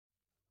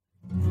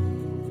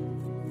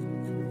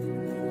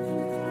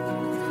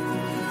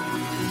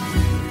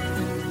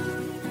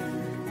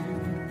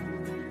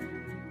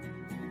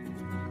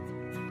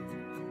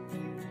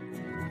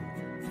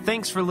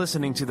Thanks for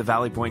listening to the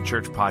Valley Point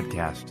Church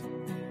podcast.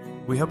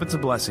 We hope it's a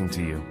blessing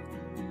to you.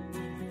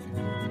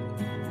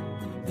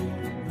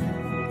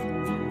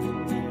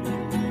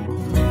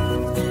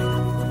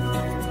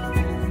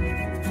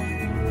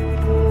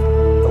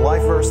 The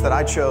life verse that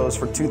I chose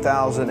for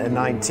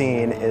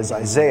 2019 is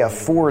Isaiah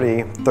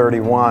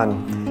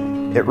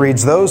 40:31. It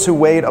reads, "Those who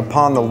wait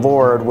upon the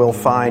Lord will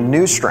find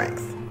new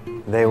strength.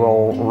 They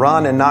will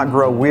run and not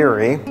grow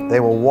weary. They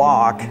will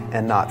walk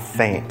and not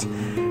faint."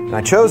 And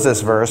I chose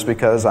this verse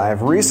because I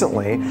have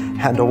recently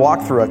had to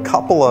walk through a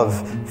couple of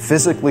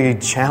physically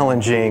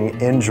challenging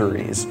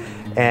injuries,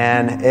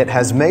 and it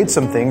has made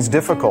some things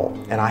difficult,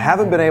 and I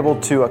haven't been able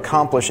to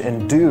accomplish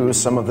and do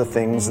some of the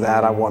things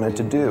that I wanted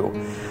to do.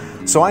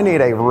 So I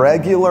need a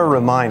regular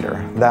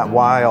reminder that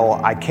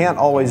while I can't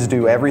always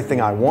do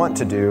everything I want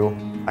to do,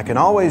 I can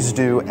always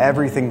do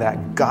everything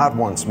that God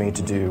wants me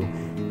to do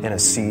in a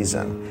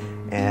season.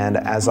 And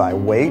as I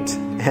wait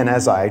and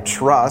as I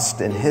trust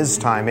in His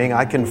timing,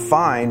 I can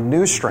find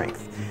new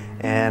strength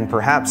and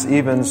perhaps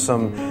even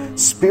some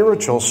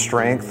spiritual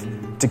strength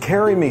to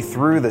carry me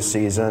through the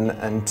season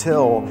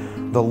until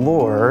the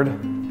Lord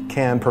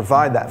can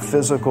provide that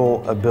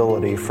physical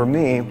ability for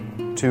me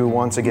to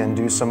once again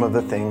do some of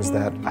the things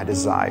that I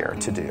desire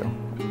to do.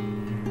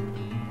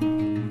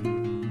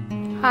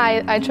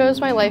 Hi, I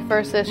chose my life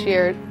verse this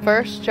year,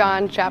 1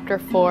 John chapter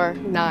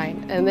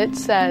 4:9, and it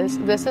says,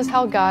 "This is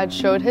how God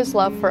showed His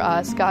love for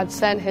us. God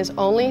sent His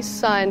only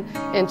Son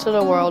into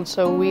the world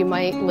so we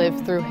might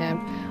live through Him."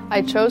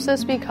 I chose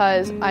this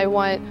because I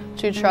want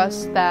to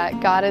trust that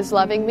God is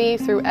loving me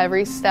through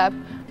every step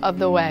of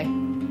the way.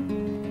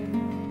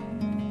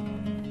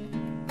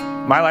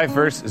 My life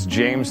verse is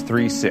James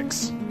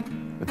 3:6.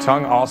 "The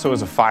tongue also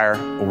is a fire,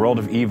 a world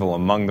of evil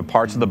among the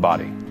parts of the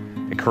body.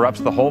 It corrupts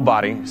the whole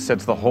body,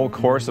 sets the whole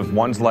course of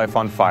one's life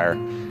on fire,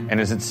 and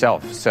is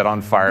itself set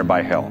on fire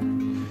by hell."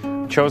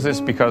 I chose this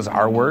because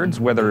our words,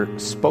 whether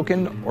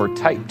spoken or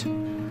typed,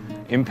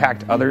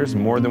 impact others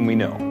more than we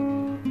know.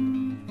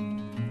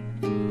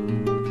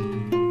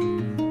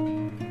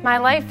 My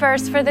life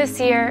verse for this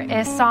year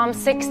is Psalm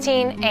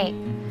 16:8.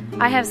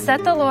 "I have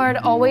set the Lord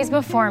always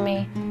before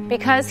me.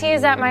 Because He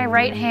is at my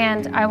right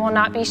hand, I will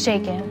not be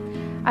shaken."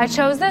 I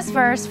chose this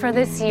verse for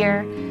this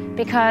year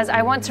because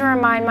I want to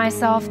remind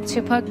myself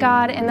to put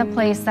God in the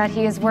place that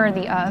He is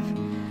worthy of.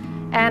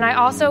 And I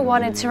also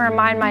wanted to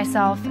remind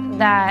myself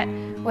that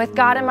with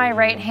God in my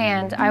right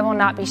hand, I will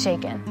not be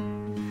shaken.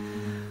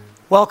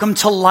 Welcome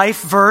to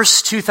Life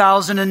Verse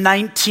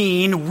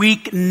 2019,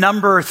 week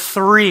number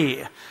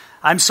 3.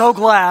 I'm so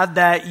glad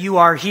that you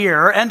are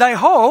here, and I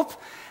hope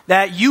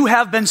that you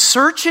have been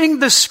searching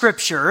the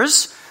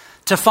scriptures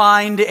to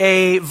find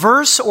a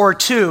verse or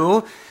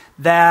two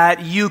that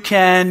you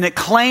can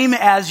claim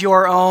as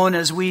your own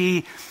as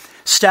we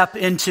step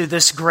into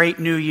this great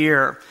new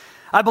year.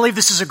 I believe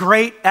this is a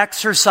great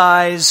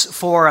exercise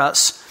for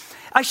us.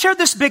 I shared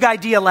this big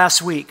idea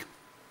last week.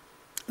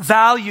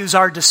 Values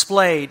are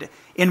displayed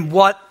in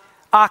what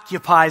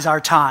occupies our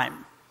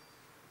time.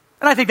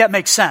 And I think that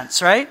makes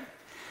sense, right?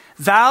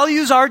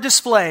 Values are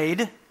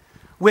displayed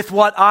with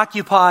what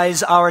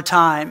occupies our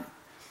time.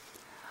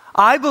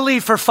 I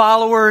believe for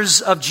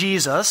followers of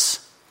Jesus,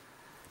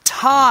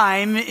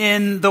 time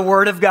in the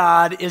Word of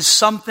God is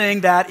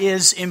something that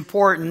is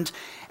important,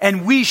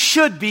 and we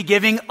should be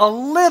giving a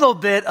little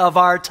bit of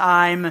our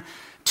time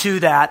to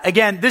that.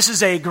 Again, this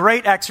is a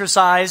great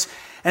exercise,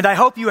 and I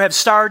hope you have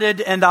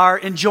started and are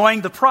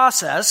enjoying the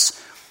process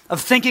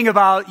of thinking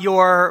about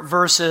your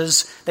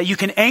verses that you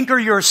can anchor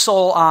your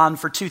soul on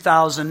for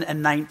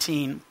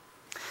 2019.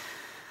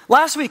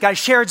 Last week, I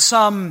shared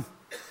some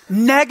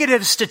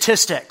negative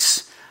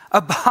statistics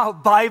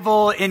about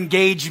Bible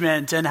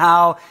engagement and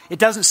how it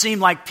doesn't seem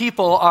like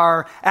people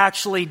are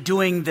actually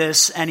doing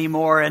this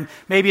anymore, and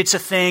maybe it's a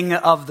thing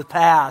of the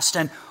past,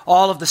 and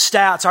all of the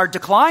stats are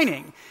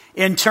declining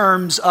in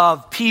terms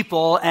of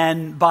people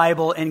and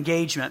Bible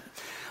engagement.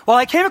 Well,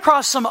 I came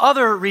across some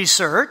other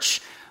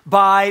research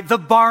by the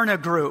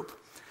Barna Group.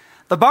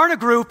 The Barna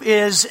Group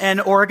is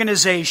an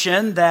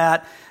organization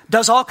that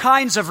does all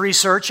kinds of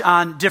research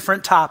on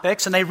different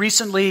topics, and they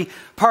recently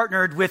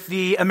partnered with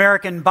the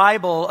American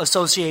Bible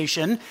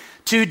Association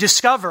to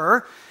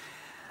discover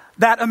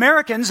that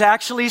Americans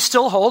actually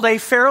still hold a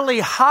fairly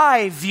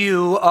high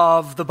view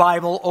of the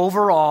Bible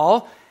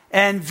overall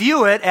and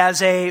view it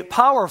as a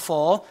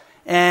powerful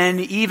and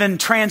even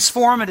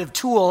transformative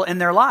tool in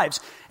their lives.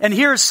 And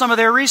here's some of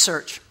their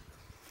research.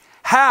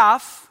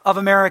 Half of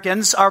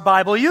Americans are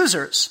Bible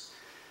users,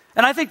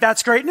 and I think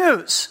that's great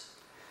news.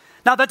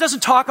 Now, that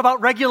doesn't talk about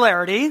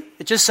regularity.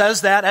 It just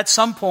says that at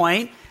some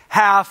point,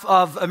 half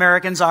of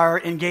Americans are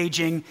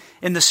engaging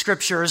in the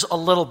scriptures a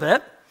little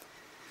bit.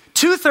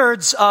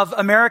 2/3 of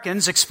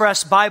Americans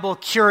express Bible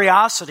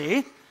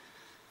curiosity.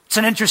 It's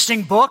an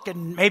interesting book,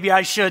 and maybe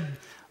I should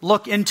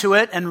look into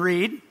it and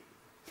read.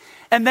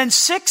 And then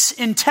 6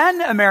 in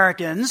 10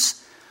 Americans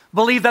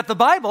believe that the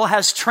Bible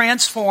has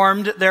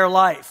transformed their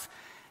life.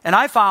 And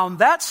I found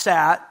that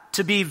stat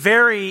to be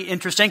very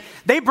interesting.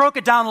 They broke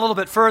it down a little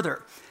bit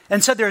further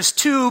and said there's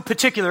 2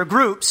 particular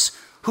groups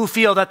who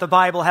feel that the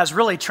Bible has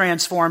really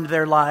transformed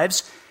their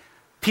lives,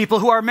 people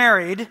who are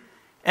married,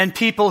 and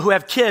people who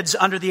have kids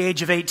under the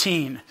age of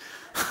 18.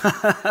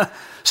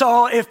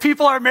 So if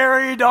people are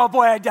married, oh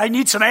boy, I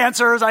need some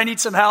answers, I need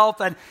some help.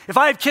 And if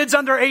I have kids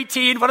under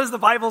 18, what does the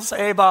Bible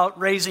say about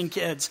raising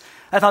kids?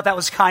 I thought that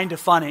was kind of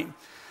funny.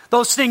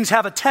 Those things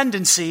have a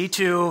tendency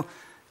to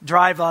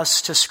drive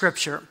us to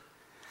Scripture.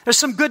 There's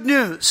some good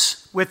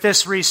news with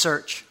this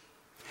research.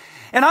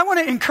 And I want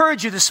to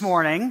encourage you this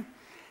morning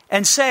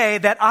and say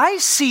that I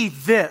see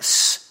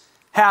this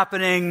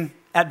happening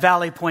at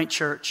Valley Point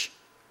Church.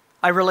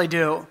 I really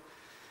do.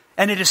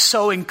 And it is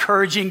so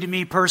encouraging to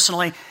me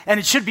personally, and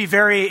it should be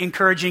very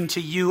encouraging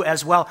to you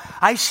as well.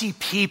 I see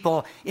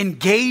people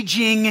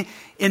engaging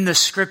in the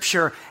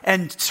Scripture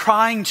and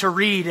trying to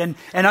read and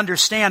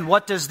understand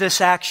what does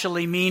this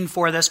actually mean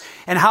for this,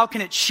 and how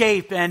can it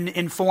shape and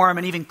inform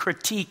and even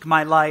critique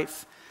my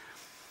life.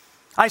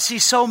 I see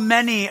so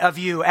many of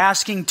you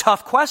asking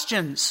tough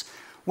questions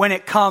when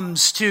it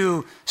comes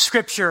to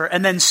Scripture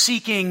and then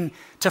seeking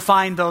to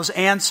find those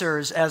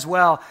answers as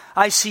well.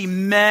 I see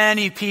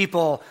many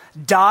people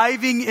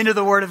diving into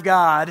the Word of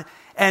God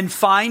and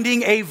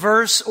finding a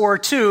verse or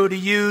two to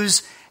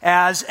use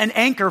as an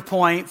anchor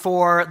point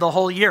for the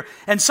whole year.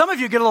 And some of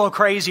you get a little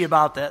crazy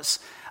about this.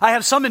 I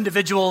have some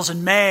individuals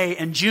in May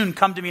and June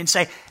come to me and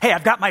say, hey,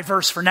 I've got my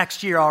verse for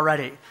next year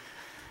already.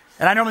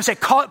 And I normally say,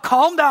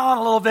 calm down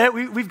a little bit.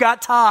 We've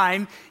got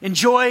time.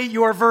 Enjoy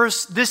your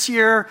verse this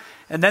year,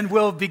 and then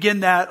we'll begin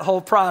that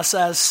whole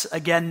process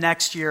again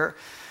next year.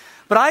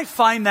 But I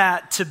find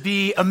that to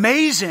be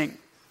amazing,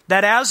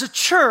 that as a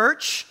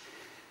church,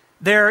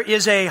 there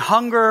is a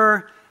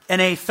hunger and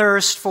a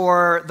thirst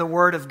for the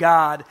Word of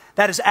God.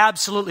 That is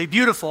absolutely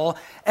beautiful.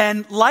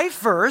 And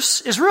Life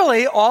Verse is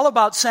really all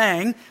about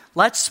saying,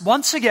 let's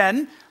once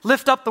again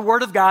lift up the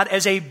Word of God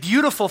as a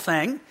beautiful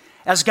thing,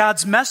 as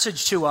God's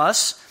message to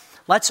us.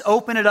 Let's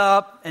open it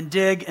up and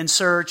dig and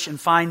search and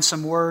find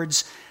some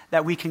words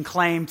that we can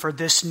claim for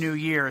this new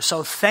year.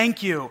 So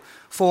thank you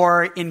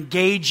for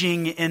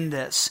engaging in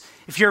this.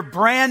 If you're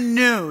brand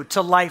new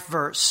to Life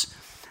Verse,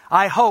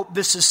 I hope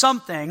this is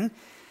something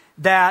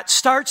that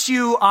starts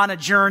you on a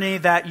journey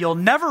that you'll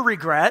never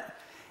regret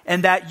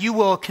and that you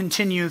will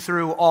continue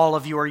through all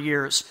of your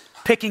years,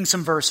 picking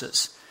some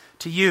verses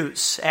to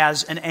use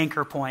as an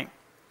anchor point.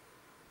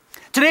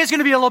 Today is going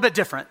to be a little bit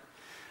different.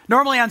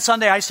 Normally on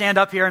Sunday, I stand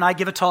up here and I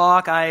give a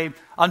talk. I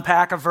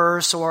unpack a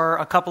verse or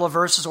a couple of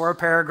verses or a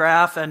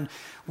paragraph, and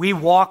we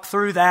walk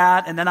through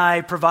that, and then I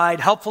provide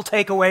helpful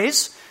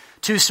takeaways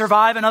to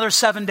survive another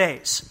 7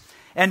 days.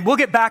 And we'll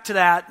get back to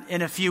that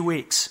in a few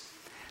weeks.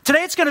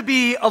 Today it's going to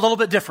be a little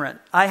bit different.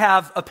 I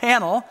have a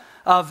panel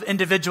of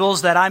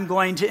individuals that I'm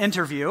going to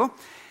interview,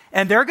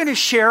 and they're going to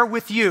share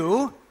with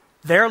you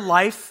their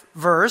life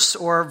verse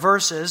or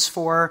verses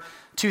for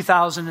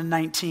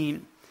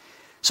 2019.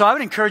 So I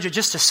would encourage you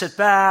just to sit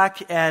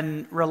back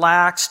and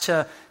relax,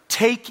 to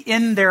take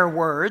in their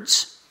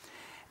words,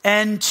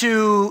 and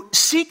to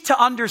seek to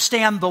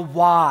understand the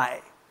why.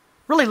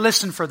 Really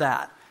listen for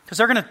that, because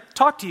they're going to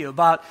talk to you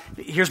about,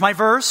 here's my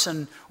verse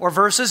or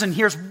verses, and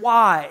here's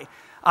why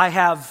I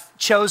have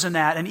chosen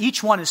that. And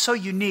each one is so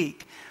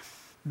unique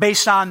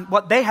based on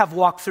what they have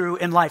walked through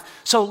in life.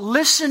 So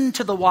listen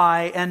to the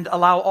why and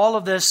allow all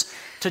of this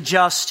to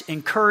just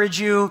encourage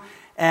you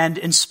and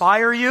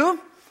inspire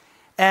you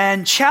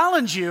and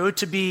challenge you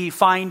to be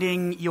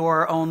finding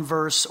your own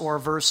verse or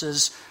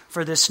verses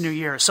for this new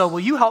year. So will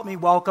you help me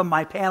welcome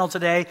my panel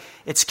today?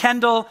 It's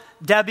Kendall,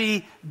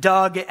 Debbie,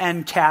 Doug,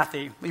 and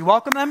Kathy. Will you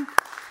welcome them?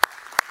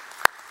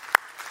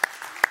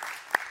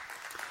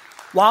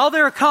 While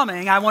they're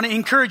coming, I want to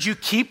encourage you,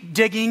 keep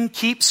digging,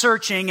 keep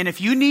searching, and if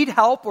you need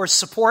help or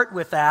support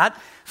with that,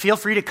 feel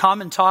free to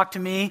come and talk to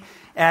me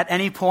at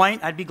any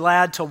point. I'd be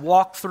glad to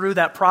walk through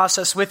that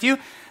process with you.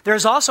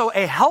 There's also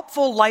a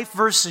helpful Life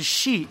Verses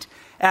sheet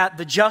at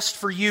the Just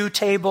For You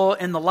table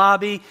in the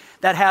lobby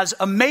that has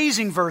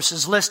amazing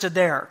verses listed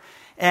there.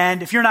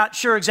 And if you're not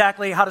sure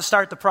exactly how to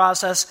start the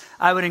process,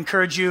 I would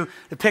encourage you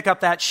to pick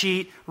up that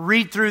sheet,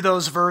 read through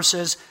those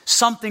verses.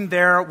 Something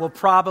there will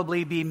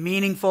probably be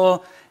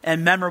meaningful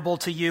and memorable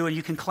to you, and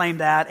you can claim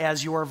that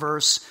as your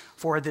verse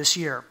for this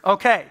year.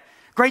 Okay,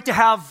 great to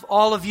have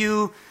all of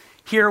you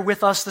here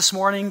with us this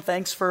morning.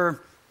 Thanks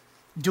for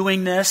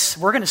doing this.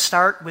 We're going to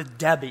start with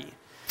Debbie.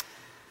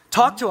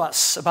 Talk to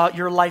us about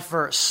your life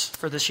verse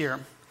for this year.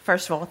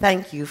 First of all,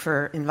 thank you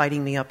for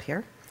inviting me up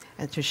here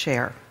and to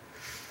share.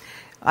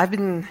 I've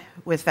been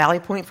with Valley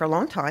Point for a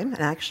long time,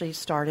 and actually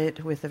started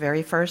with the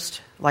very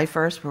first life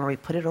verse where we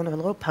put it on a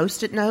little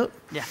Post-it note.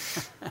 Yeah.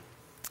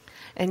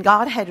 And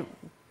God had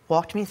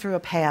walked me through a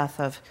path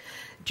of,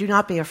 do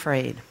not be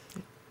afraid,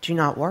 do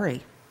not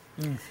worry.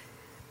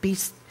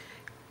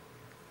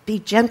 Be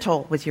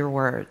gentle with your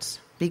words,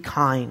 be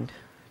kind,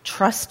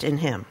 trust in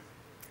Him.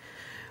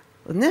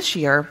 And this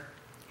year,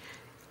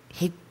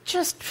 He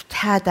just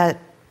had that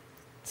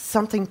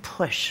something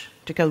push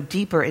to go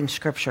deeper in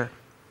Scripture,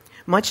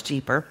 much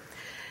deeper,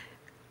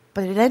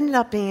 but it ended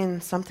up being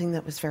something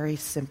that was very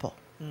simple,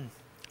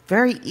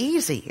 very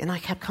easy. And I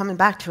kept coming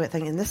back to it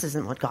thinking, this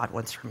isn't what God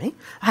wants for me.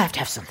 I have to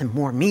have something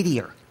more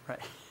meatier. Right.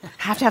 I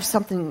have to have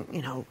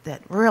something,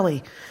 that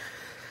really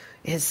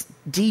is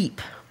deep.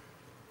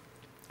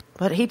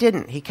 But he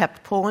didn't. He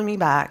kept pulling me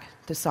back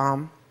to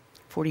Psalm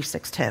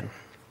 46:10.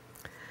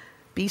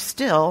 Be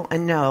still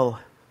and know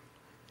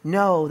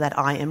that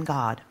I am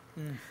God.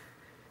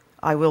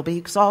 I will be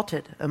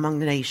exalted among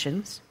the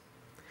nations.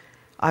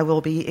 I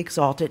will be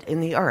exalted in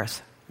the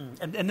earth.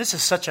 And this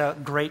is such a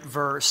great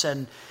verse,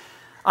 and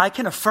I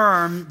can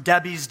affirm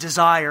Debbie's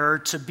desire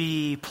to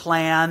be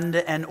planned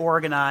and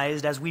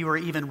organized. As we were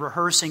even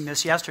rehearsing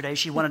this yesterday,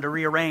 she wanted to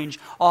rearrange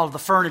all of the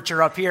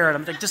furniture up here, and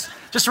I'm thinking,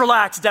 just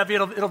relax, Debbie,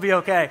 it'll be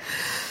okay.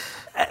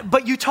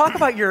 But you talk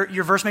about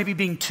your verse maybe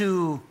being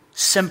too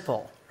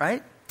simple,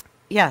 right?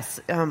 Yes,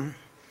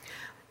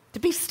 to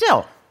be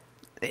still.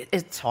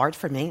 It's hard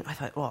for me. I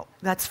thought, well,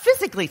 that's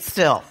physically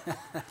still.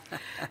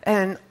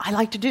 And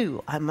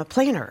I'm a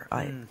planner.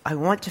 I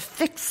want to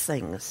fix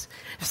things.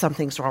 If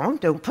something's wrong,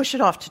 don't push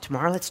it off to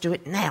tomorrow. Let's do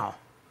it now.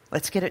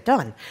 Let's get it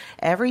done.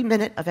 Every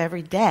minute of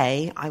every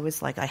day, I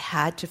was like, I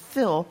had to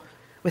fill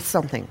with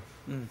something.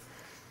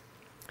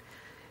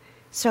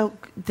 So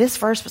this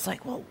verse was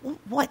like, well,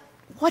 what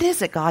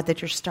is it, God,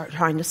 that you're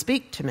trying to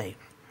speak to me?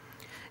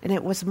 And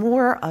it was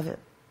more of it,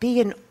 be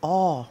in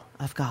awe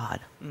of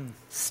God.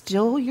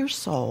 Still your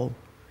soul,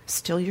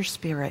 still your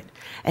spirit,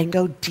 and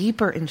go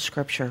deeper in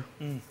Scripture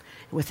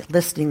with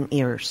listening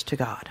ears to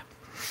God.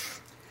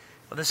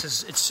 Well,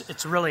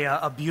 it's really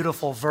a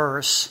beautiful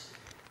verse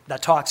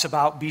that talks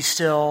about be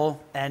still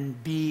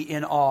and be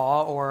in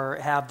awe or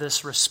have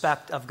this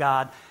respect of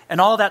God. And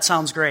all that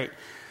sounds great.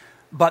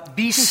 But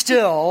be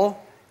still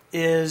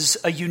is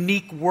a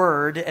unique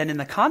word, and in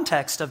the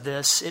context of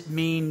this, it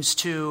means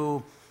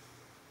to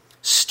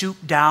stoop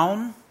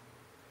down,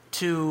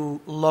 to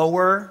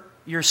lower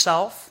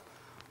yourself,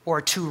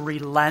 or to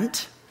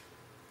relent.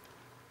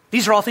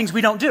 These are all things we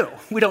don't do.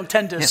 We don't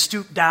tend to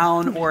stoop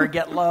down or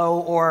get low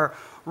or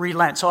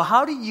relent. So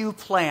how do you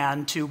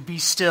plan to be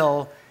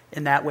still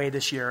in that way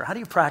this year? How do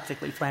you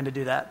practically plan to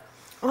do that?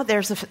 Well,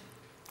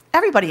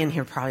 everybody in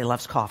here probably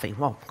loves coffee.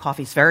 Well,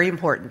 coffee's very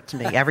important to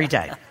me every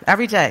day.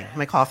 Every day,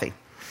 my coffee.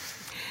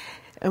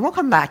 And we'll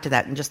come back to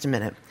that in just a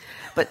minute.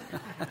 But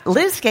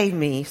Liz gave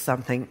me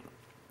something.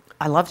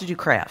 I love to do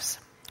crafts.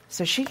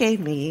 So she gave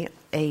me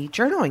a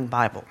journaling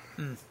Bible.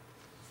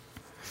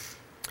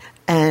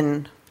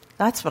 And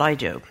that's what I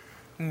do.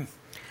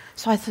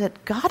 So I said,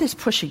 God is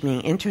pushing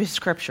me into his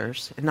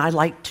scriptures, and I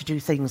like to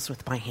do things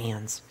with my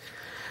hands.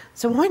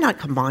 So why not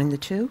combine the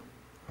two?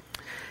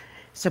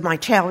 So my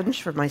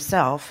challenge for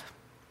myself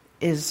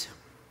is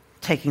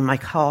taking my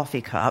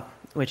coffee cup,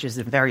 which is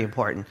very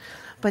important,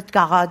 but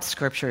God's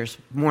scripture is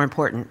more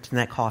important than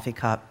that coffee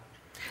cup.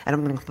 And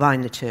I'm going to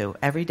combine the two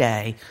every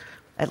day,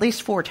 at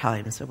least 4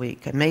 times a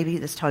week. And maybe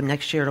this time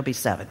next year it'll be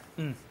 7.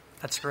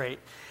 That's great.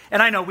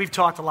 And I know we've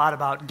talked a lot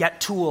about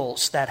get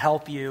tools that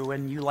help you,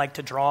 and you like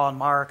to draw and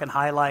mark and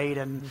highlight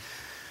and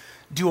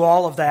do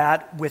all of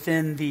that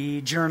within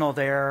the journal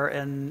there.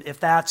 And if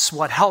that's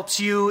what helps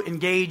you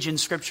engage in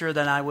Scripture,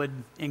 then I would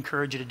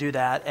encourage you to do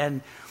that.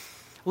 And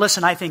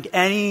listen, I think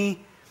any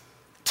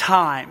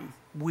time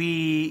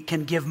we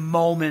can give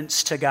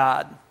moments to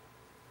God,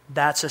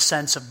 that's a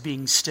sense of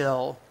being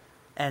still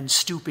and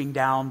stooping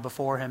down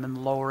before him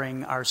and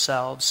lowering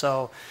ourselves.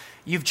 So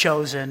you've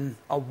chosen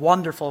a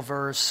wonderful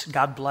verse.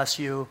 God bless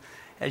you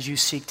as you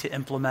seek to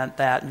implement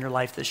that in your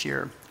life this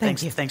year.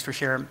 Thank you. Thanks for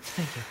sharing.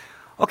 Thank you.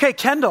 Okay,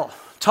 Kendall,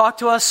 talk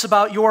to us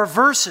about your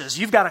verses.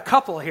 You've got a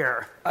couple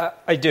here.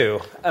 I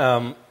do.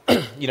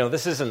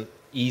 This isn't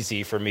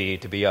easy for me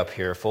to be up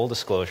here, full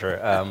disclosure.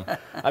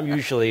 I'm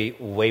usually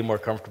way more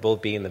comfortable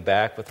being in the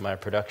back with my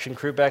production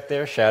crew back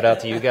there. Shout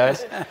out to you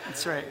guys.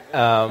 That's right.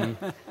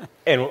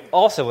 And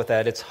also with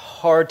that, it's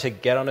hard to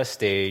get on a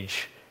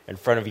stage in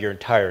front of your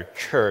entire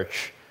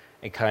church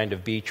and kind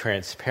of be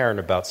transparent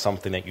about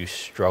something that you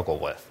struggle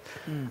with.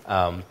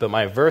 But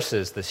my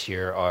verses this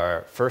year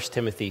are 1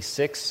 Timothy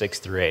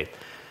 6:6-8.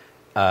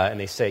 And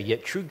they say,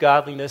 "Yet true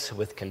godliness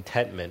with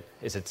contentment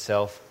is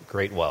itself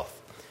great wealth.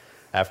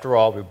 After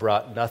all, we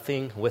brought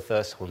nothing with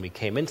us when we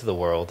came into the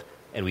world,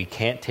 and we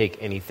can't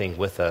take anything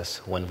with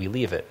us when we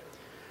leave it.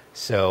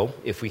 So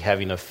if we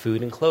have enough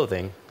food and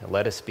clothing,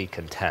 let us be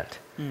content."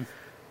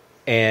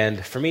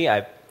 And for me,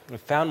 I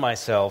found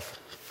myself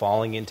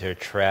falling into a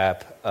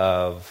trap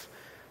of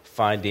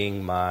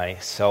finding my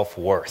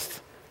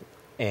self-worth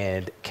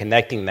and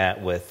connecting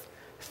that with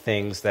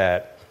things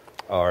that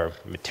are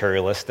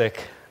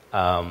materialistic,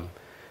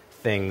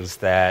 things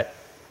that...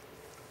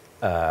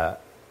 let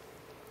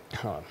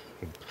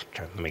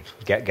me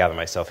gather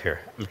myself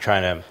here. I'm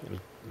trying to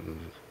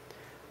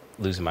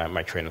losing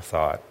my train of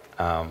thought.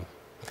 I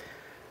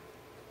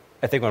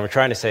think what I'm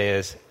trying to say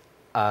is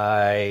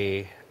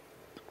I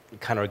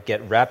kind of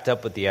get wrapped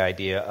up with the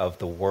idea of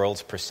the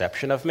world's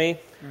perception of me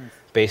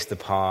based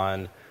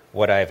upon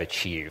what I've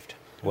achieved,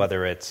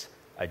 whether it's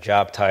a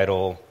job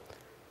title,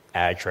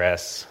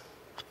 address,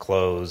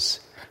 clothes,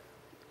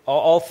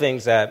 all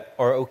things that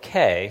are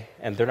okay,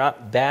 and they're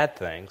not bad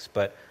things,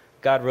 but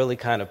God really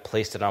kind of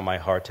placed it on my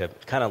heart to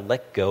kind of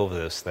let go of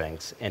those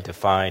things and to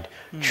find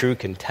true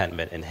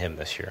contentment in Him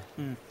this year.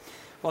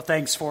 Well,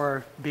 thanks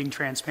for being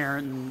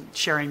transparent and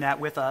sharing that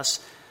with us.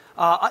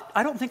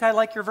 I don't think I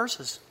like your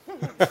verses.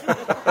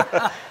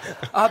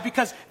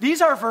 Because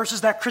these are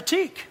verses that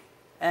critique,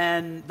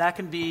 and that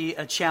can be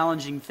a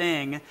challenging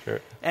thing.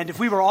 Sure. And if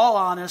we were all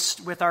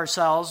honest with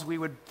ourselves, we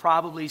would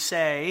probably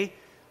say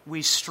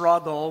we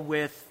struggle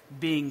with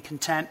being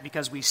content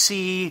because we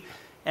see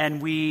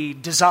and we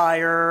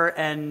desire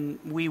and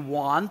we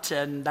want,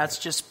 and that's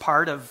just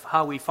part of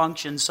how we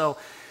function. So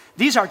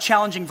these are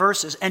challenging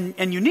verses, and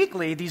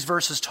uniquely, these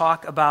verses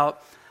talk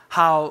about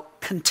how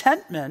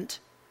contentment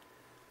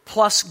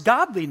plus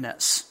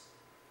godliness.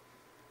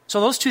 So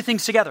those two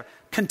things together,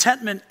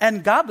 contentment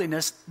and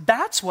godliness,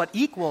 that's what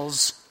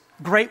equals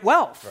great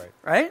wealth,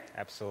 right?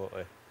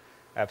 Absolutely.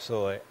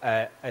 Absolutely.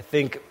 I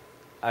think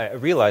I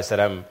realize that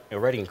I'm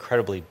already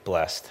incredibly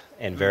blessed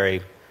and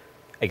very,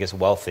 I guess,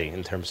 wealthy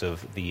in terms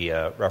of the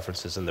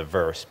references in the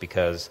verse,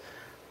 because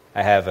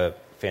I have a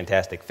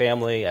fantastic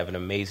family. I have an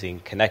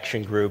amazing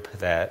connection group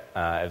that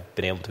I've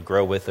been able to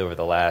grow with over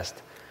the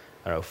last,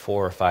 4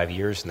 or 5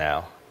 years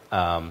now.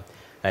 And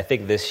I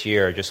think this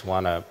year I just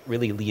want to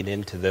really lean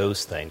into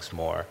those things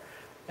more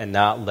and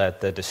not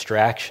let the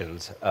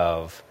distractions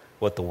of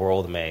what the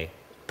world may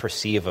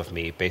perceive of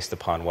me based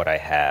upon what I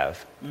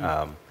have.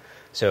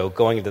 So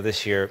going into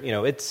this year,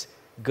 it's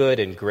good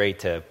and great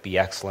to be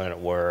excellent at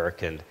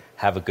work and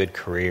have a good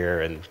career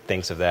and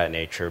things of that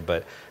nature,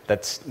 but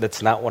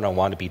that's not what I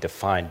want to be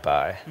defined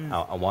by.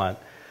 I want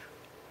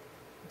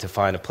to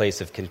find a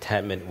place of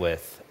contentment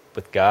with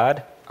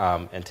God,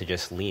 and to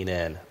just lean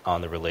in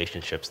on the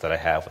relationships that I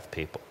have with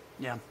people.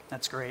 Yeah,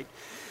 that's great.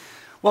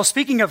 Well,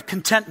 speaking of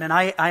contentment,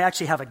 I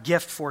actually have a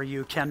gift for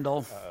you,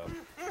 Kendall.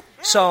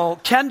 So,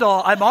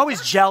 Kendall, I'm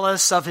always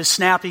jealous of his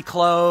snappy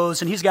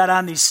clothes, and he's got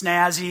on these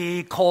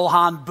snazzy Cole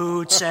Haan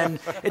boots, and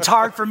it's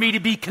hard for me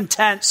to be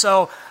content.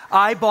 So,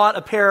 I bought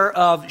a pair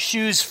of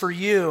shoes for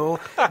you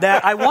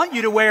that I want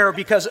you to wear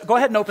because, go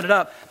ahead and open it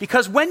up,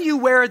 because when you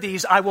wear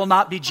these, I will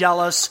not be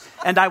jealous,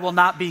 and I will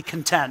not be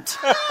content.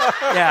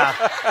 Yeah.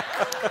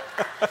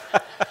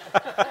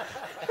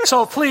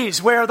 So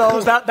please wear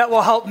those. That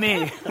will help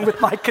me with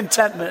my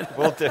contentment.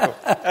 Will do.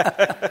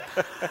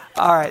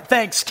 All right.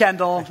 Thanks,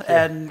 Kendall,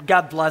 and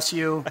God bless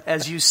you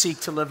as you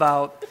seek to live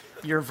out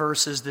your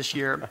verses this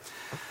year.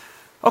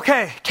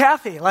 Okay,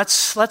 Kathy,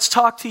 let's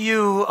talk to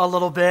you a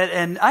little bit.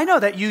 And I know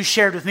that you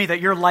shared with me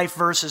that your life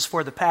verses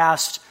for the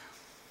past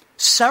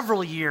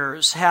several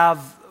years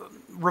have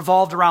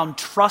revolved around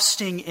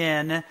trusting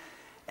in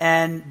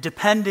and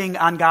depending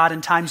on God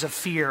in times of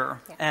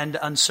fear and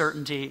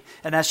uncertainty.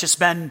 And that's just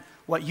been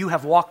what you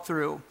have walked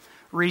through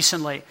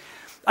recently.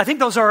 I think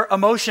those are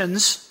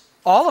emotions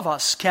all of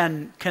us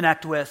can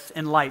connect with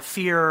in life,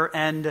 fear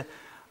and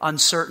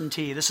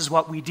uncertainty. This is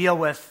what we deal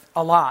with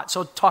a lot.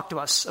 So talk to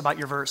us about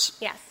your verse.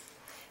 Yes.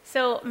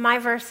 So my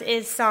verse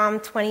is Psalm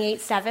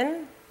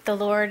 28:7. The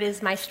Lord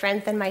is my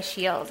strength and my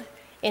shield.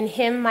 In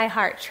Him my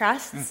heart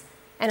trusts,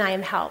 and I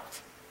am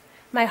helped.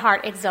 My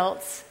heart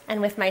exults,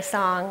 and with my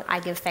song I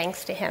give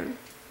thanks to Him.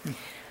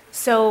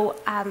 So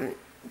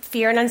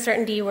fear and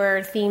uncertainty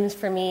were themes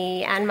for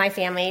me and my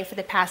family for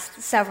the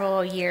past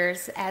several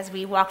years as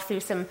we walked through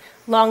some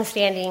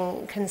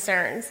long-standing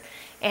concerns.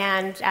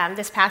 And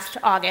this past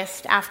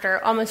August,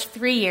 after almost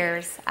 3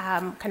 years,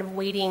 kind of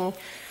waiting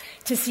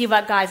to see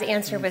what God's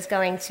answer was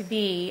going to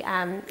be,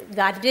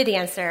 God did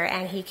answer,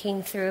 and He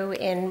came through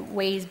in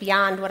ways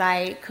beyond what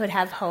I could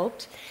have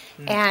hoped.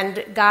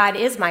 And God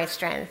is my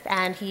strength,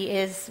 and He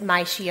is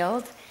my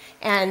shield.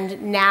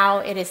 And now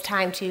it is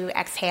time to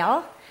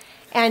exhale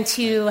and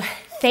to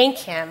thank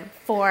Him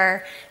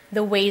for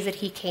the ways that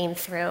He came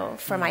through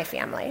for my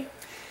family.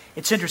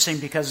 It's interesting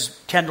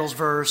because Kendall's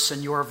verse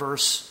and your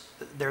verse,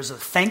 there's a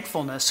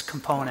thankfulness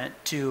component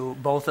to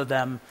both of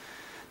them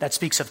that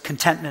speaks of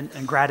contentment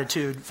and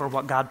gratitude for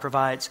what God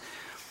provides.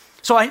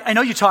 So I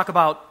know you talk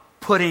about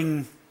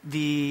putting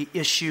the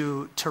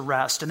issue to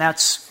rest, and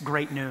that's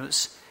great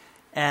news.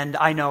 And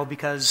I know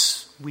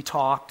because we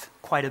talked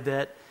quite a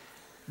bit,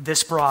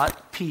 this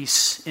brought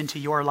peace into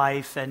your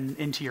life and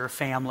into your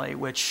family,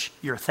 which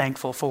you're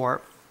thankful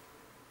for.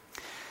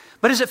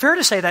 But is it fair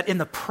to say that in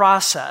the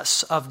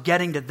process of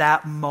getting to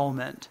that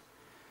moment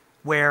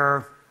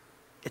where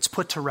it's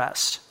put to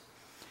rest,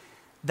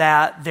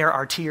 that there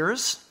are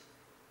tears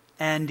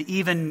and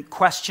even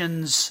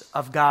questions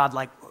of God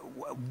like,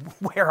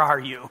 where are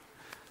you?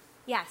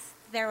 Yes,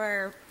 there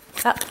were...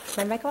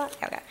 my mic on?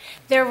 Okay.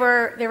 There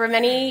were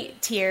many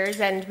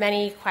tears and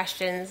many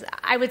questions.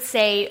 I would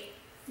say,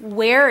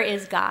 where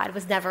is God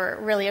was never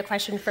really a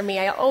question for me.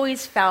 I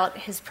always felt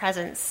His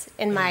presence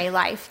in my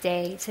life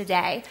day to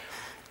day.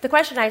 The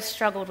question I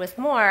struggled with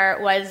more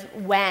was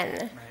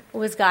when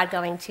was God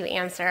going to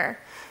answer?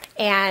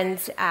 And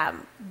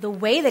the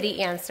way that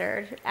He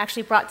answered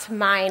actually brought to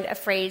mind a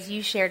phrase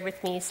you shared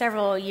with me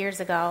several years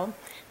ago,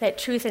 that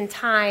truth and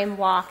time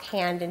walk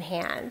hand in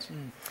hand.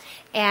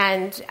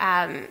 And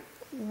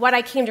what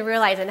I came to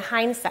realize in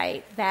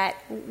hindsight, that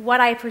what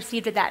I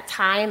perceived at that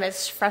time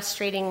as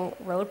frustrating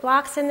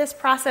roadblocks in this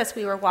process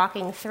we were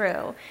walking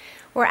through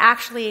were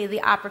actually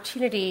the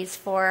opportunities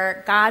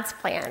for God's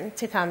plan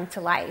to come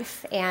to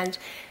life. And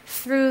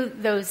through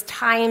those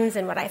times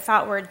and what I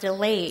thought were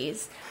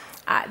delays,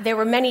 there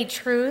were many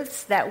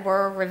truths that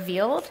were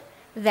revealed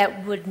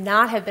that would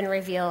not have been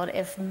revealed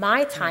if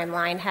my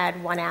timeline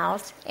had won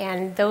out.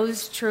 And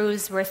those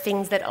truths were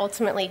things that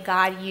ultimately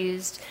God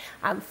used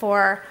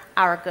for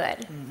our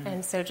good. Mm-hmm.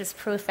 And so just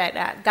proof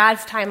that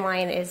God's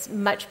timeline is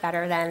much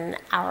better than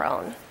our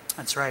own.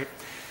 That's right.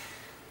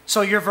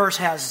 So your verse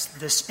has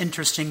this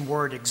interesting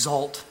word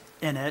exalt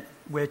in it,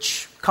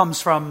 which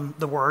comes from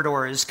the word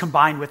or is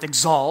combined with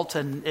exalt,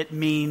 and it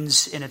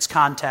means in its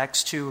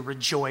context to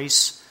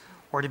rejoice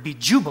or to be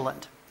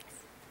jubilant.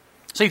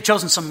 So you've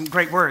chosen some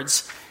great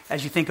words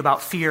as you think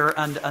about fear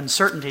and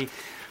uncertainty.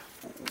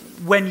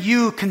 When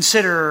you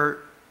consider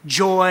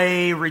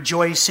joy,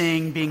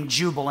 rejoicing, being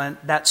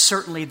jubilant, that's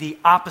certainly the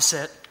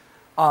opposite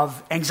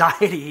of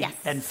anxiety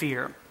and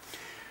fear.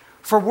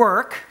 For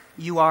work,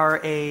 you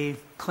are a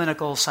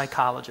clinical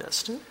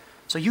psychologist. Mm-hmm.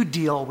 So you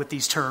deal with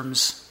these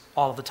terms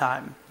all the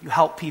time. You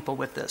help people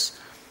with this.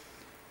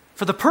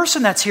 For the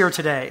person that's here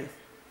today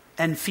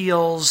and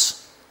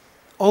feels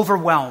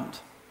overwhelmed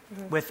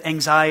with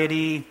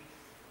anxiety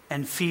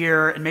and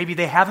fear, and maybe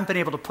they haven't been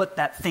able to put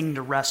that thing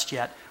to rest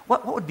yet,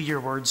 what would be your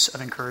words of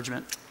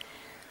encouragement?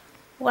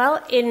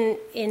 Well, in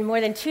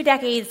more than 2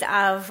 decades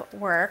of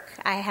work,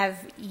 I have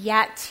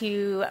yet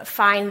to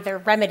find the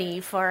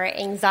remedy for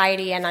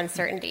anxiety and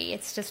uncertainty.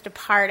 It's just a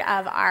part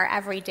of our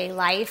everyday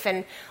life,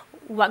 and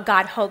what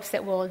God hopes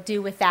that we'll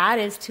do with that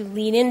is to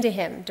lean into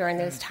Him during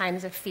those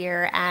times of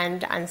fear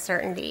and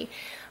uncertainty.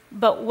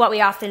 But what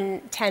we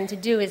often tend to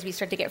do is we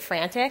start to get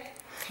frantic,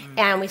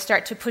 and we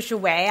start to push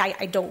away.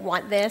 I don't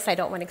want this, I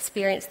don't want to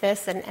experience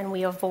this, and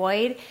we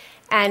avoid.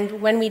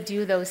 And when we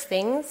do those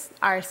things,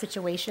 our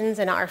situations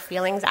and our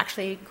feelings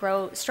actually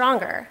grow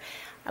stronger.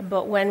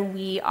 But when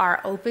we are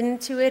open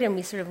to it and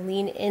we sort of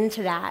lean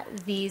into that,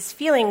 these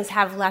feelings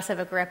have less of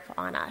a grip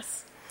on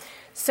us.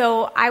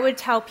 So I would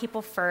tell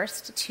people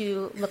first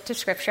to look to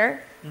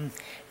Scripture,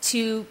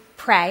 to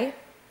pray,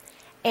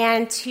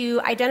 and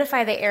to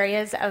identify the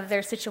areas of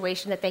their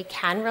situation that they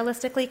can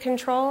realistically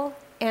control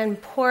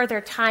and pour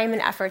their time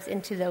and efforts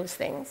into those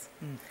things.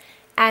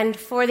 And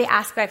for the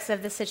aspects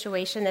of the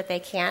situation that they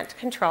can't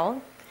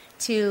control,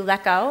 to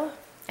let go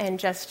and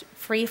just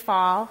free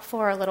fall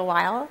for a little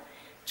while,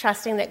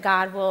 trusting that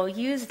God will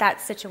use that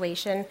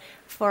situation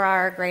for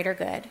our greater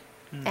good.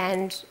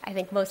 And I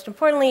think most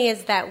importantly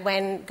is that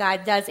when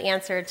God does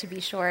answer, to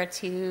be sure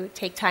to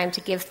take time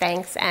to give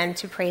thanks and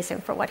to praise Him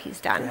for what He's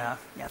done. Yeah,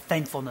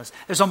 thankfulness.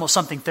 There's almost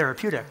something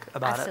therapeutic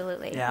about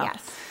Absolutely, it.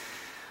 yes.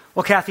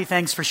 Well, Kathy,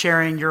 thanks for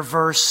sharing your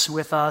verse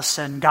with us,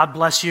 and God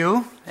bless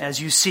you as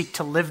you seek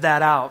to live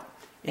that out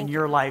in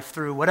your life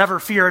through whatever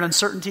fear and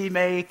uncertainty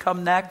may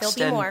come next.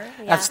 There'll be more.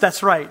 Yeah.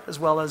 That's right, as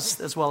well as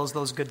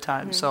those good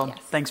times. So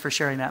Thanks for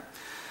sharing that.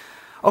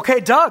 Okay,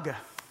 Doug,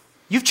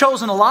 you've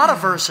chosen a lot of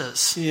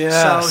verses.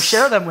 Yes. So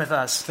share them with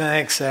us.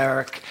 Thanks,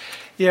 Eric.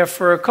 Yeah,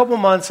 for a couple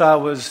months I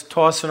was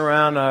tossing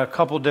around a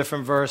couple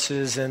different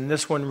verses, and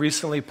this one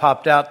recently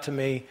popped out to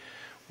me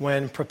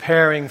when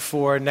preparing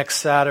for next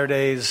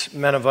Saturday's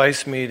Men of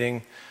Ice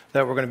meeting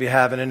that we're going to be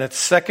having. And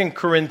it's 2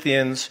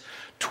 Corinthians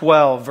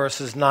 12,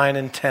 verses 9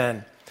 and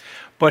 10.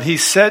 But he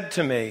said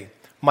to me,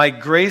 my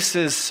grace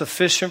is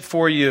sufficient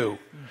for you,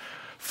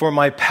 for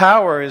my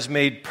power is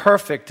made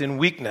perfect in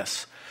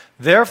weakness.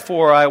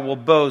 Therefore I will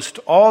boast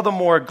all the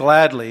more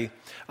gladly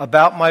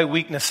about my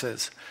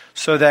weaknesses,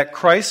 so that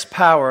Christ's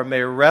power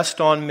may rest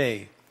on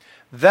me.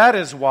 That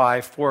is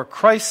why, for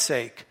Christ's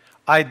sake,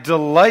 I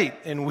delight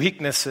in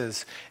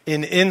weaknesses,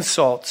 in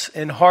insults,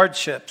 in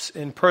hardships,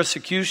 in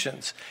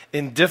persecutions,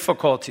 in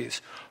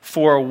difficulties.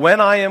 For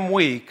when I am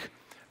weak,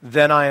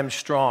 then I am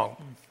strong.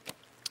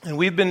 And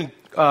we've been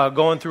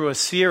going through a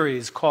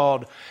series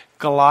called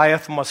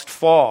Goliath Must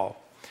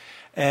Fall.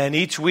 And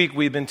each week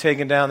we've been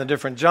taking down the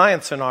different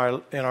giants in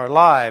our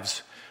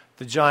lives.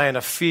 The giant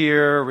of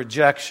fear,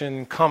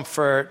 rejection,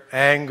 comfort,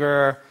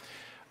 anger.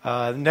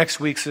 Next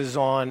week's is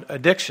on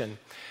addiction.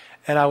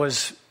 And I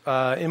was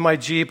in my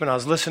Jeep, and I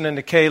was listening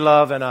to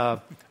K-Love, and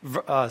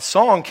a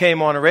song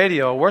came on the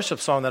radio, a worship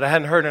song that I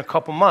hadn't heard in a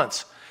couple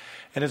months.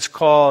 And it's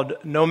called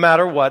No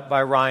Matter What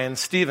by Ryan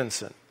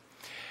Stevenson.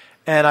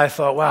 And I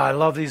thought, wow, I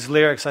love these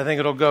lyrics. I think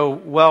it'll go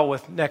well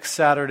with next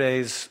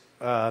Saturday's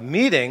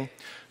meeting.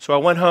 So I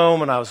went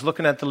home, and I was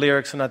looking at the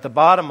lyrics, and at the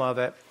bottom of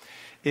it,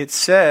 it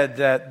said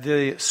that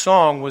the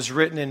song was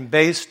written and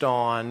based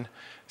on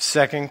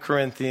 2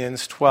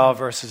 Corinthians 12,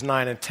 verses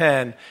 9 and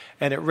 10,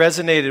 and it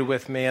resonated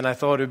with me, and I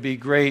thought it would be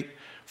great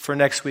for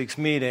next week's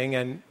meeting.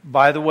 And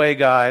by the way,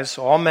 guys,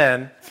 all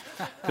men,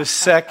 the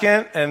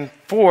second and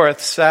fourth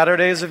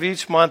Saturdays of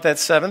each month at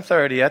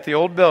 7:30 at the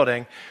old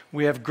building,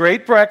 we have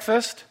great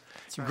breakfast,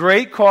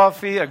 great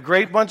coffee, a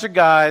great bunch of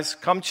guys.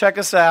 Come check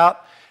us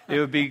out. It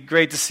would be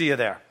great to see you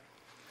there.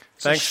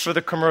 Thanks for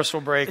the commercial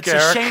break, it's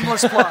Eric. It's a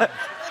shameless plug.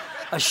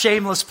 A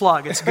shameless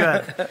plug. It's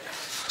good.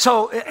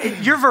 So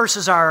your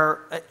verses are,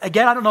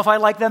 again, I don't know if I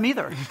like them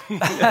either.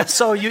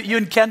 So you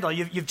and Kendall,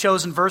 you've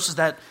chosen verses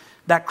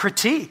that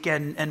critique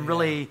and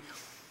really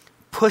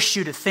push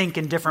you to think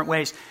in different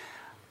ways.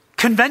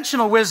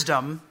 Conventional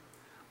wisdom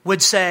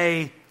would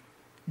say,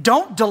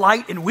 don't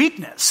delight in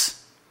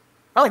weakness.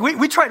 Like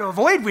we try to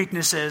avoid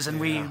weaknesses and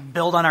we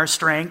build on our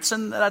strengths,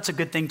 and that's a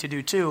good thing to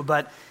do too.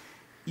 But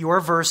your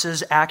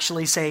verses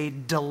actually say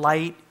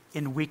delight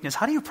in weakness.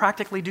 How do you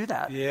practically do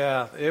that?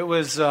 Yeah, it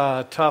was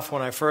tough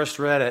when I first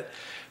read it,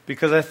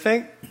 because I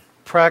think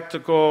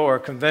practical or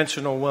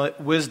conventional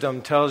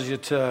wisdom tells you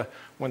to,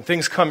 when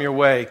things come your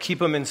way, keep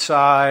them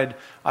inside.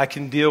 I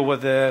can deal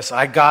with this.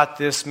 I got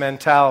this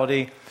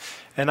mentality.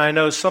 And I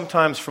know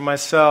sometimes for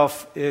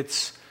myself,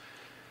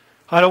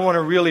 I don't want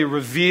to really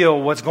reveal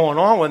what's going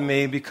on with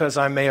me because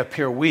I may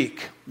appear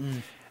weak.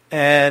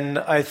 And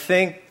I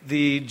think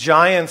the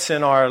giants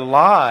in our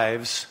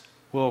lives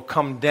will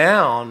come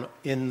down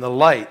in the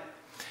light.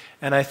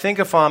 And I think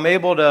if I'm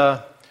able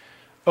to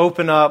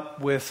open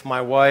up with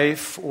my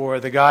wife or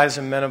the guys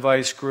in Men of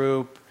Ice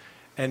group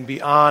and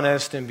be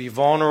honest and be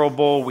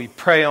vulnerable, we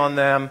pray on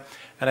them,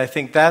 and I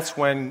think that's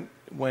when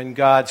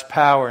God's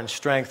power and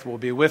strength will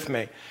be with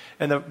me.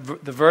 And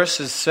the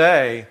verses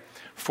say,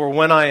 for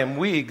when I am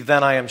weak,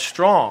 then I am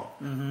strong.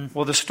 Mm-hmm.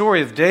 Well, the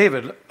story of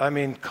David, I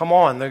mean, come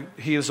on.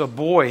 He was a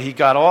boy. He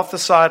got off the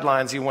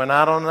sidelines. He went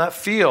out on that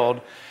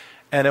field,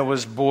 and it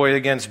was boy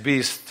against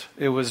beast.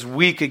 It was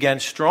weak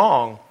against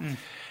strong.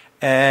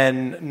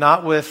 And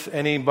not with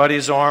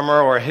anybody's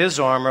armor or his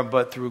armor,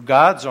 but through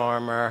God's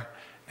armor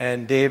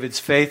and David's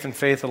faith and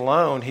faith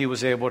alone, he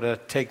was able to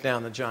take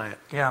down the giant.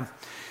 Yeah.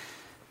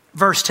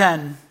 Verse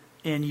 10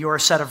 in your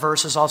set of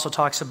verses also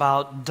talks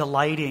about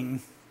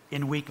delighting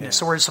in weakness.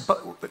 So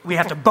we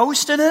have to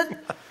boast in it,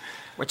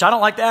 which I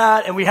don't like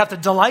that, and we have to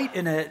delight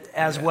in it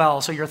as well.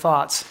 So your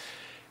thoughts?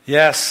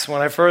 Yes,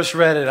 when I first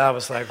read it, I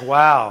was like,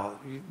 wow,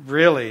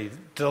 really?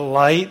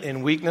 Delight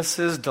in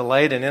weaknesses,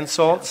 delight in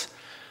insults?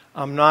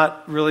 I'm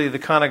not really the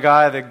kind of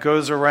guy that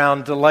goes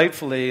around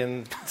delightfully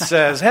and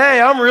says,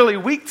 hey, I'm really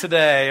weak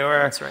today, or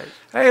that's right.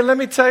 Hey, let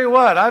me tell you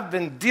what, I've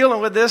been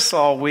dealing with this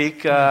all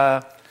week.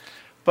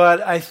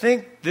 But I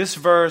think this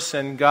verse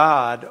and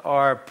God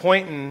are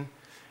pointing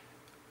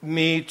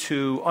me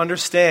to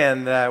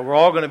understand that we're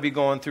all going to be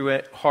going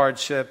through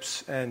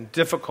hardships and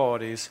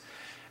difficulties,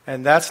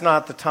 and that's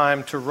not the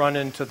time to run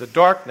into the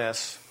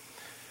darkness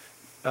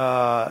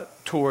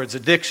towards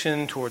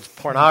addiction, towards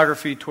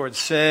pornography, towards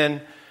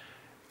sin.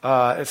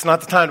 It's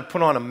not the time to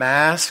put on a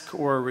mask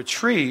or a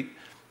retreat,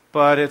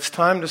 but it's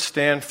time to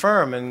stand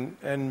firm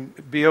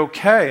and be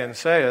okay and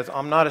say,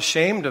 I'm not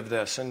ashamed of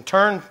this, and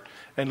turn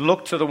and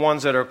look to the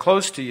ones that are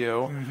close to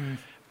you.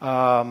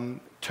 Mm-hmm.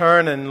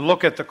 Turn and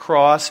look at the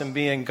cross and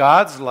be in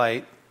God's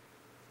light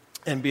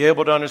and be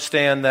able to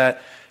understand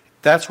that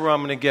that's where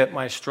I'm going to get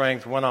my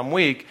strength when I'm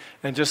weak.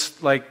 And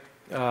just like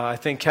I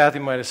think Kathy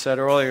might have said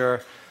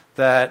earlier,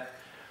 that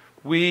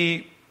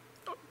we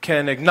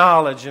can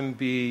acknowledge and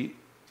be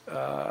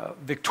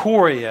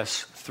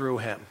victorious through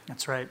Him.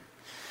 That's right.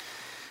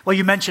 Well,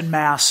 you mentioned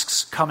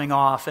masks coming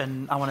off,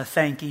 and I want to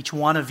thank each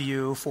one of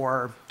you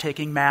for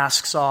taking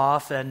masks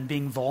off and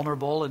being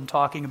vulnerable and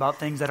talking about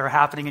things that are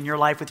happening in your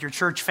life with your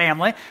church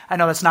family. I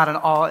know it's not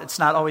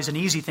always an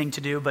easy thing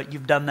to do, but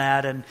you've done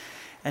that, and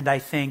I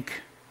think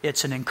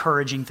it's an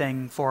encouraging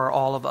thing for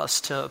all of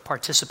us to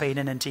participate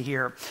in and to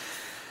hear.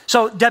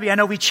 So, Debbie, I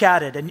know we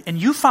chatted,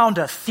 and you found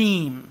a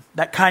theme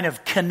that kind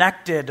of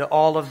connected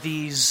all of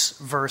these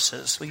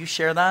verses. Will you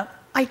share that?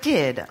 I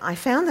did. I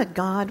found that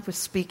God was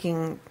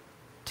speaking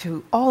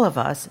to all of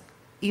us,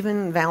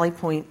 even Valley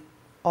Point,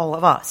 all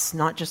of us,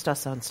 not just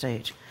us on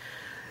stage.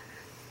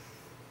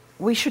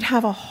 We should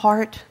have a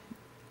heart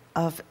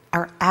of,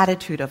 our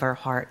attitude of our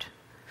heart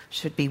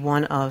should be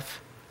one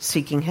of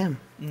seeking Him,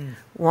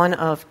 one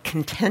of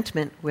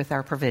contentment with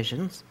our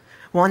provisions,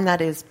 one that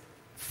is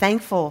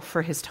thankful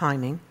for His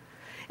timing,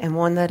 and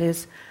one that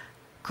is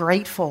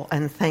grateful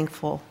and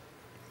thankful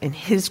in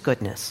His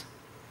goodness.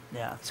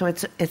 Yeah. So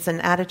it's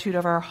an attitude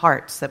of our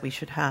hearts that we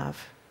should have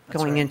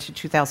going into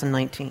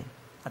 2019.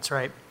 That's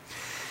right.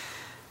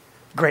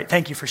 Great.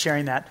 Thank you for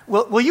sharing that.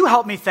 Will you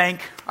help me thank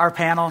our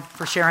panel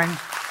for sharing?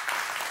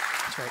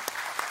 That's right.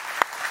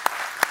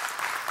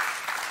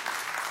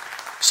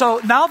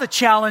 So now the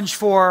challenge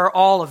for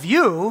all of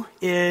you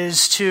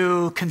is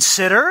to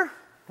consider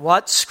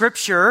what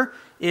Scripture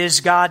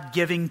is God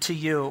giving to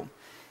you.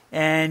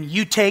 And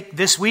you take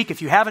this week,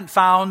 if you haven't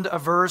found a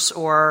verse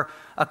or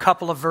a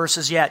couple of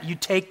verses yet, you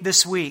take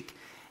this week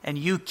and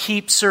you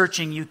keep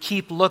searching, you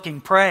keep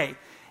looking, pray,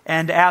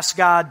 and ask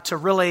God to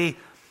really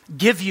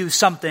give you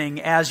something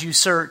as you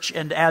search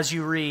and as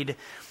you read.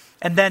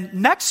 And then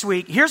next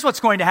week, here's what's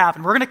going to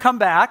happen. We're going to come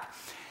back,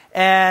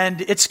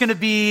 and it's going to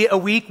be a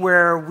week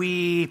where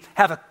we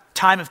have a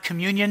time of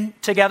communion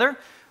together.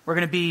 We're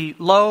going to be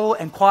low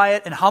and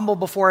quiet and humble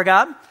before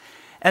God.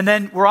 And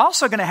then we're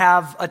also going to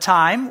have a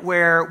time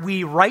where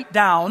we write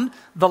down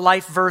the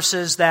life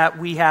verses that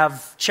we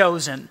have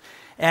chosen.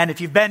 And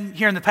if you've been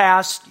here in the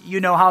past, you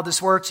know how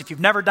this works. If you've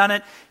never done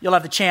it, you'll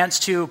have the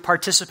chance to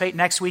participate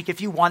next week if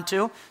you want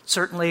to.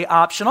 Certainly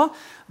optional,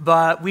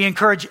 but we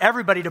encourage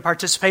everybody to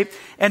participate.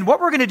 And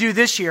what we're going to do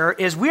this year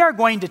is we are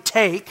going to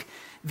take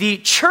the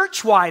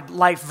church-wide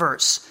life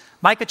verse,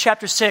 Micah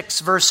chapter 6,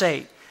 verse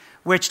 8,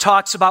 which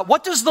talks about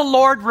what does the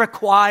Lord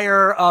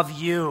require of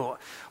you?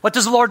 What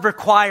does the Lord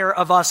require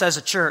of us as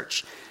a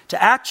church?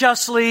 To act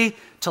justly,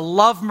 to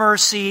love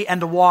mercy,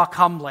 and to walk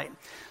humbly.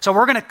 So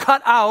we're going to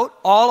cut out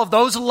all of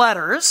those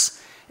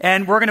letters,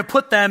 and we're going to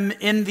put them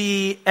in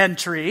the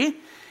entry.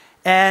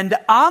 And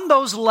on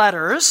those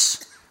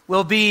letters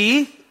will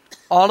be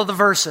all of the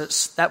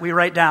verses that we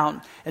write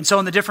down. And so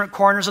in the different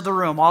corners of the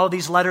room, all of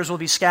these letters will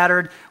be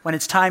scattered. When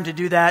it's time to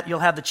do that, you'll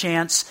have the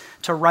chance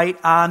to write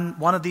on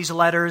one of these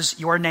letters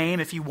your name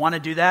if you want to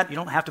do that. You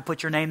don't have to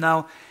put your name,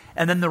 though.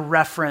 And then the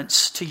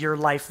reference to your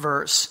life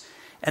verse.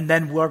 And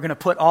then we're going to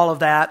put all of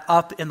that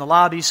up in the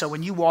lobby. So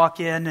when you walk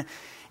in,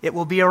 it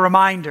will be a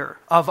reminder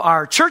of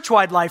our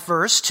church-wide life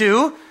verse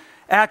to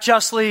act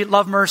justly,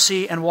 love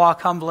mercy, and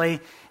walk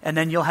humbly. And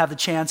then you'll have the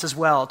chance as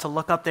well to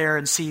look up there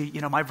and see,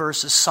 my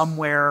verse is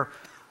somewhere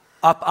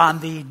up on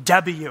the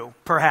W,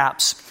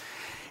 perhaps.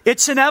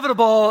 It's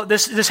inevitable.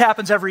 This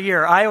happens every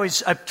year. I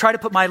try to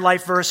put my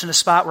life verse in a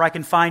spot where I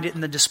can find it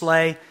in the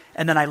display,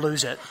 and then I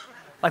lose it.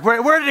 Like,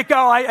 where did it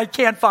go? I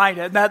can't find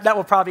it. And that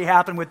will probably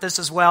happen with this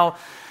as well,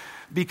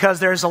 because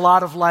there's a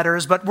lot of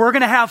letters. But we're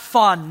going to have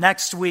fun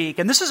next week.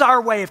 And this is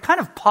our way of kind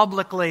of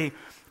publicly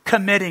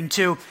committing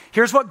to,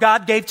 here's what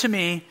God gave to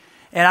me,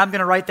 and I'm going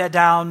to write that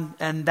down,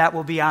 and that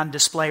will be on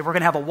display. We're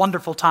going to have a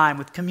wonderful time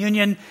with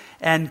communion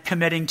and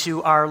committing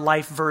to our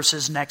life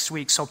verses next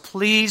week. So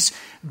please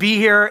be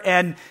here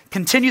and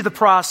continue the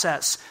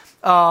process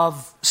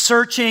of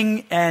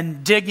searching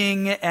and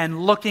digging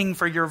and looking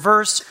for your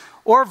verse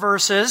or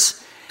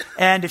verses.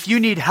 And if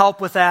you need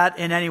help with that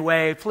in any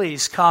way,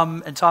 please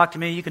come and talk to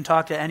me. You can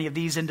talk to any of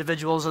these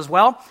individuals as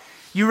well.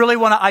 You really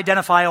want to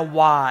identify a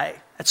why.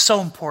 That's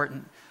so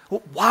important.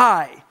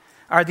 Why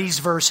are these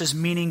verses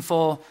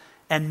meaningful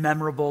and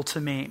memorable to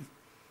me?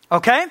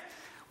 Okay?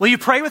 Will you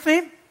pray with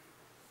me?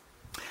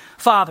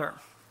 Father,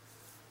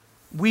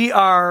 we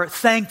are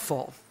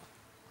thankful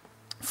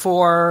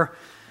for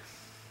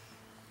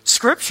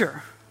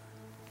Scripture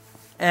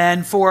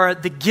and for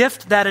the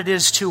gift that it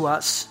is to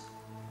us.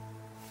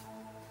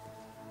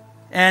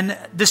 And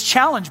this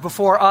challenge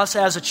before us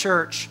as a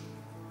church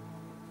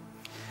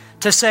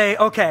to say,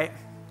 okay,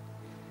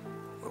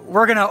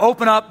 we're going to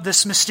open up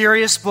this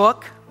mysterious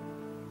book,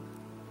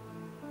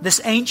 this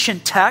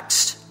ancient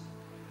text.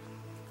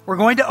 We're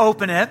going to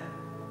open it,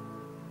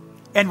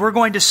 and we're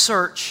going to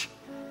search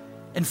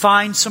and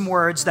find some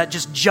words that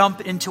just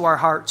jump into our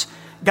hearts.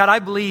 God, I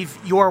believe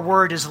your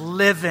word is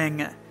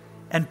living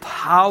and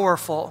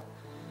powerful.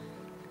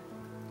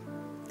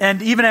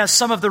 And even as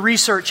some of the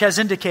research has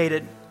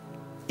indicated,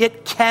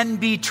 it can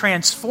be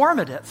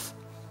transformative.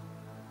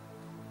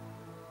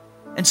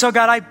 And so,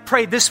 God, I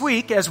pray this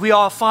week as we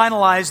all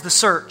finalize the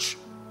search.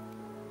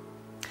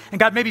 And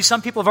God, maybe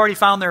some people have already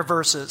found their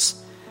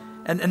verses,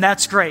 and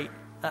that's great.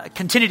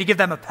 Continue to give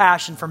them a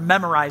passion for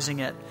memorizing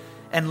it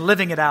and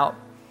living it out.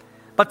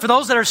 But for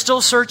those that are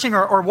still searching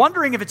or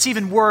wondering if it's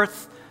even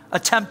worth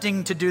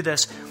attempting to do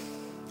this,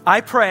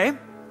 I pray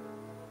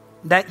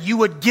that you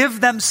would give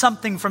them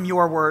something from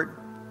your word.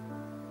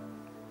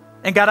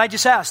 And God, I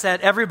just ask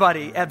that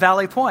everybody at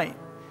Valley Point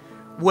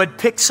would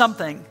pick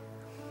something,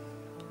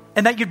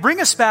 and that you'd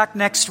bring us back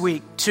next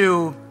week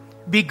to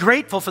be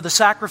grateful for the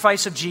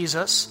sacrifice of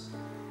Jesus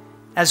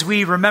as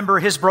we remember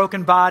his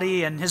broken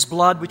body and his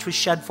blood which was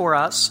shed for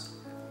us.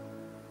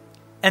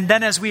 And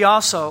then as we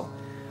also,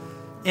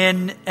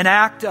 in an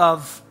act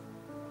of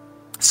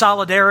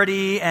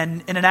solidarity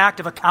and in an act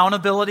of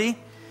accountability,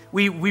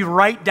 we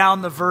write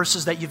down the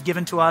verses that you've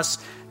given to us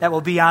that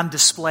will be on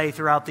display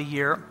throughout the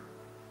year.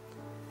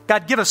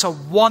 God, give us a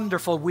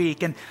wonderful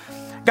week. And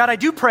God, I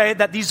do pray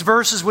that these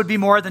verses would be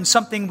more than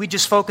something we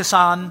just focus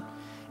on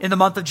in the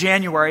month of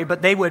January,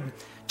 but they would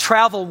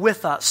travel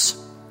with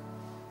us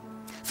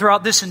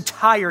throughout this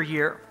entire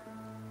year.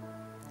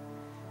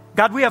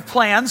 God, we have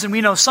plans, and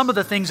we know some of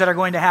the things that are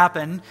going to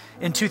happen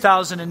in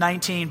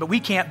 2019, but we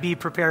can't be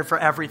prepared for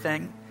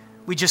everything.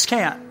 We just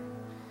can't.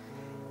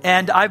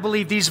 And I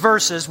believe these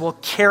verses will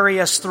carry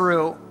us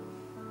through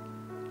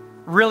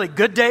really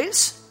good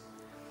days,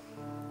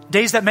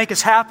 days that make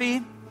us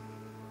happy,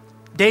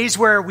 days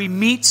where we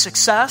meet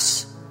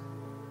success,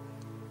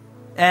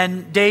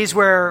 and days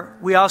where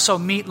we also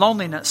meet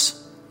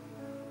loneliness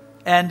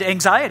and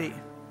anxiety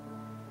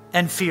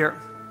and fear.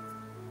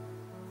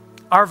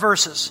 Our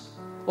verses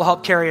will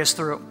help carry us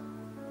through.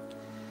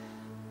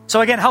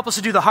 So again, help us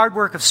to do the hard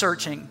work of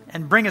searching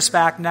and bring us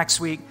back next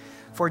week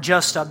for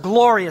just a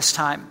glorious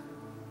time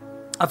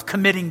of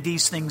committing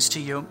these things to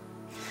you.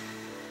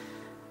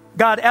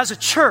 God, as a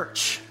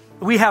church,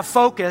 we have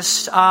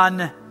focused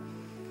on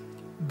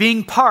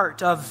being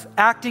part of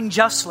acting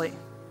justly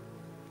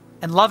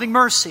and loving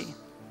mercy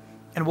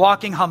and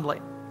walking humbly.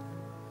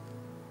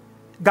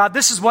 God,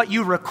 this is what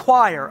you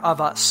require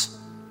of us.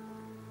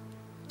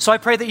 So I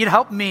pray that you'd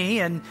help me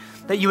and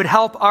that you would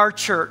help our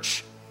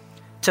church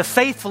to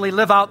faithfully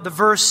live out the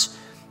verse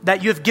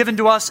that you have given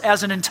to us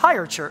as an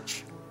entire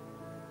church.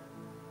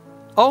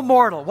 O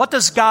mortal, what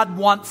does God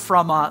want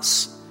from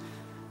us?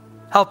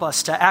 Help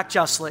us to act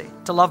justly,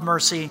 to love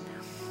mercy,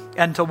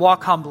 and to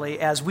walk humbly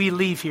as we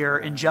leave here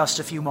in just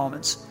a few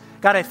moments.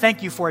 God, I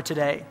thank you for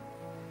today.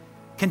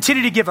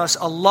 Continue to give us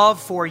a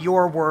love for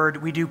your word,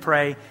 we do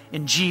pray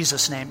in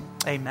Jesus' name.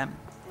 Amen.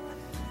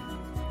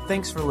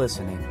 Thanks for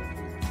listening.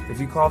 If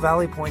you call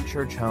Valley Point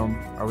Church home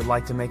or would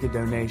like to make a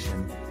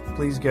donation,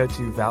 please go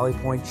to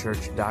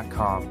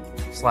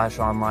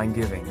valleypointchurch.com/online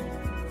giving.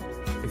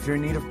 If you're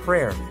in need of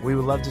prayer, we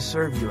would love to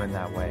serve you in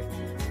that way.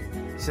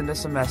 Send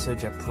us a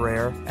message at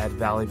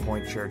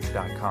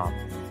prayer@valleypointchurch.com.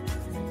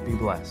 Be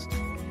blessed.